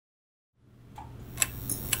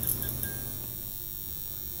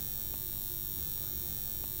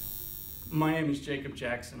My name is Jacob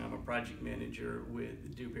Jackson. I'm a project manager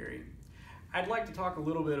with Dewberry. I'd like to talk a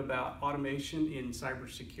little bit about automation in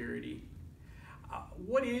cybersecurity.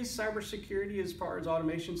 What is cybersecurity as far as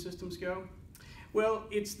automation systems go? Well,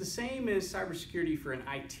 it's the same as cybersecurity for an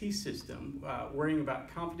IT system, worrying about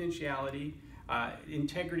confidentiality,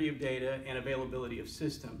 integrity of data, and availability of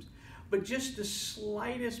systems. But just the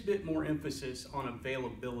slightest bit more emphasis on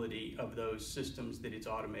availability of those systems that it's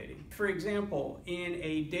automating. For example, in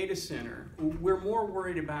a data center, we're more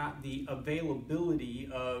worried about the availability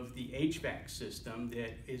of the HVAC system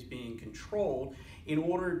that is being controlled in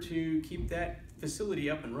order to keep that facility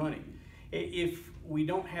up and running. If we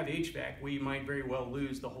don't have HVAC, we might very well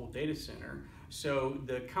lose the whole data center. So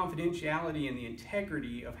the confidentiality and the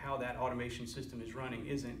integrity of how that automation system is running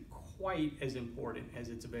isn't quite as important as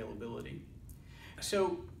its availability.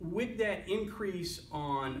 So with that increase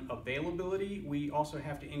on availability, we also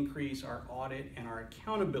have to increase our audit and our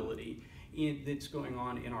accountability that's going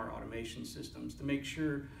on in our automation systems to make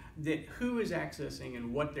sure that who is accessing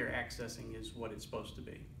and what they're accessing is what it's supposed to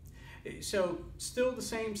be. So still the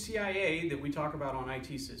same CIA that we talk about on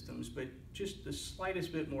IT systems, but just the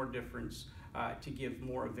slightest bit more difference to give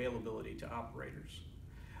more availability to operators.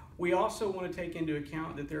 We also want to take into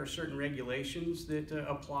account that there are certain regulations that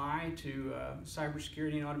apply to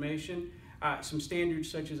cybersecurity and automation. Some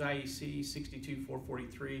standards such as IEC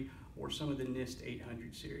 62443 or some of the NIST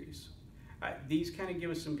 800 series. These kind of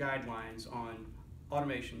give us some guidelines on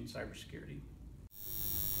automation and cybersecurity.